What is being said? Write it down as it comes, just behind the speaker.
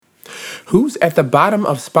Who's at the bottom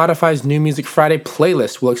of Spotify's New Music Friday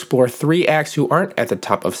playlist? We'll explore three acts who aren't at the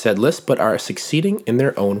top of said list but are succeeding in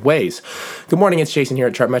their own ways. Good morning, it's Jason here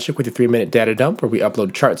at Chartmetric with your 3-minute data dump where we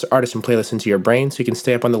upload charts, artists, and playlists into your brain so you can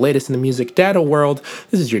stay up on the latest in the music data world.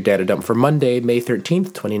 This is your data dump for Monday, May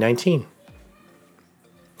 13th, 2019.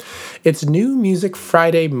 It's New Music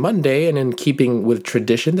Friday Monday, and in keeping with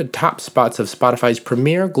tradition, the top spots of Spotify's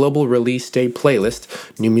premier global release day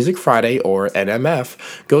playlist, New Music Friday, or NMF,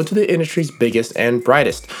 go to the industry's biggest and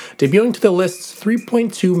brightest. Debuting to the list's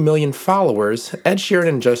 3.2 million followers, Ed Sheeran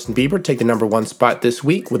and Justin Bieber take the number one spot this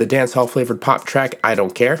week with a dancehall-flavored pop track, I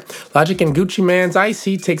Don't Care. Logic and Gucci Mane's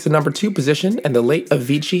Icy takes the number 2 position, and the late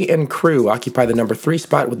Avicii and Crew occupy the number 3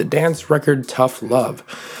 spot with the dance record Tough Love.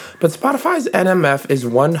 But Spotify's NMF is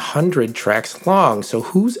 100 tracks long, so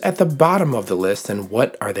who's at the bottom of the list and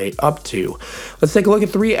what are they up to? Let's take a look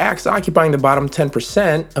at 3 acts occupying the bottom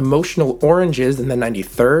 10%, Emotional Oranges in the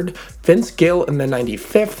 93rd, Vince Gill in the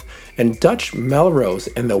 95th, and Dutch Melrose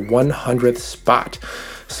in the 100th spot.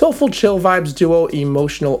 Soulful chill vibes duo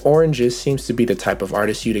Emotional Oranges seems to be the type of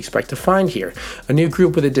artist you'd expect to find here. A new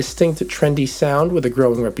group with a distinct trendy sound with a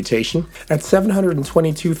growing reputation. At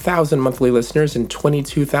 722,000 monthly listeners and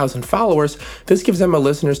 22,000 followers, this gives them a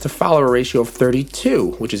listeners to follower ratio of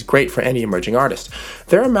 32, which is great for any emerging artist.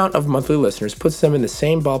 Their amount of monthly listeners puts them in the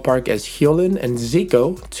same ballpark as Hyolyn and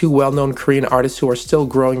Zico, 2 well-known Korean artists who are still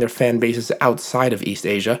growing their fan bases outside of East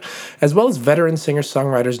Asia, as well as veteran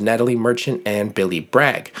singer-songwriters Natalie Merchant and Billy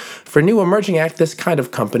Bragg. For a new emerging act, this kind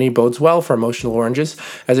of company bodes well for Emotional Oranges,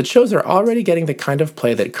 as it shows they're already getting the kind of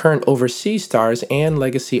play that current overseas stars and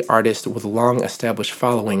legacy artists with long-established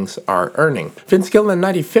followings are earning. Vince Gill in the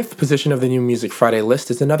 95th position of the New Music Friday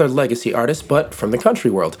list is another legacy artist, but from the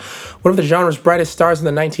country world. One of the genre's brightest stars in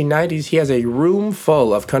the 1990s, he has a room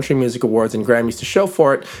full of country music awards and Grammys to show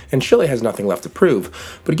for it, and surely has nothing left to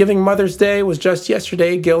prove. But given Mother's Day was just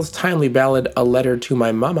yesterday, Gill's timely ballad, A Letter to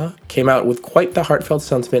My Mama, came out with quite the heartfelt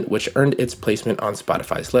sentiment, which earned its placement on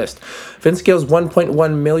Spotify's list. Vince Gill's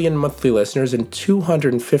 1.1 million monthly listeners and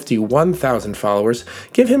 251,000 followers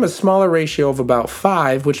give him a smaller ratio of about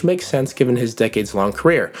 5, which makes sense given his decades-long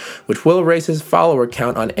career, which will raise his follower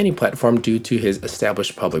count on any platform due to his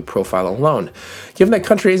established public profile alone. Given that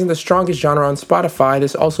country isn't the strongest genre on Spotify,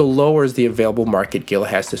 this also lowers the available market Gill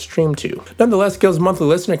has to stream to. Nonetheless, Gill's monthly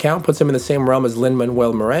listener count puts him in the same realm as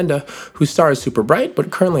Lin-Manuel Miranda, whose star is super bright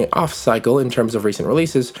but currently off-cycle in terms of recent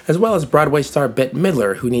releases, as well as Broadway star Bette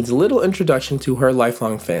Midler, who needs little introduction to her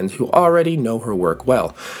lifelong fans who already know her work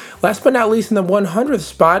well. Last but not least, in the 100th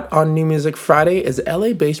spot on New Music Friday is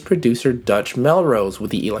LA-based producer Dutch Melrose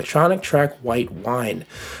with the electronic track White Wine.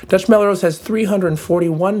 Dutch Melrose has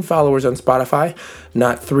 341 followers on Spotify,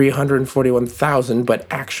 not 341,000, but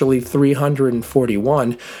actually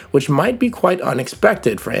 341, which might be quite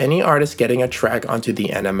unexpected for any artist getting a track onto the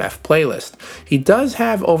NMF playlist. He does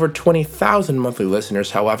have over 20,000 monthly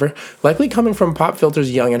listeners, however, likely coming from Pop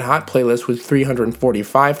Filter's Young and Hot playlist with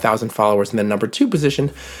 345,000 followers in the number 2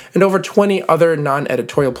 position, and over 20 other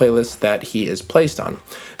non-editorial playlists that he is placed on.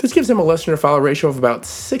 This gives him a listener-to-follower ratio of about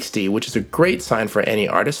 60, which is a great sign for any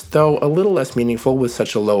artist, though a little less meaningful with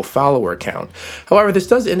such a low follower count. However, this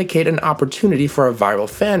does indicate an opportunity for a viral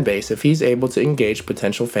fan base if he's able to engage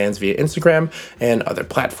potential fans via Instagram and other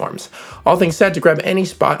platforms. All things said, to grab any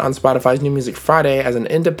spot on Spotify's New Music Friday as an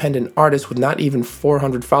independent artist with not even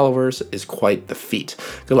 400 followers is quite the feat.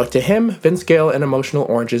 Good luck to him, Vince Gill, and Emotional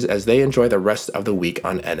Oranges as they enjoy the rest of the week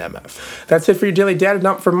on NMF. That's it for your daily data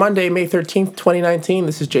dump for Monday, May 13th, 2019.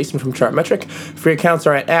 This is Jason from Chartmetric. Free accounts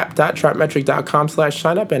are at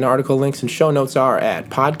app.chartmetric.com/signup, and article links and show notes are at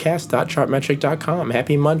podcast.chartmetric.com.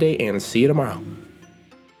 Happy Monday, and see you tomorrow.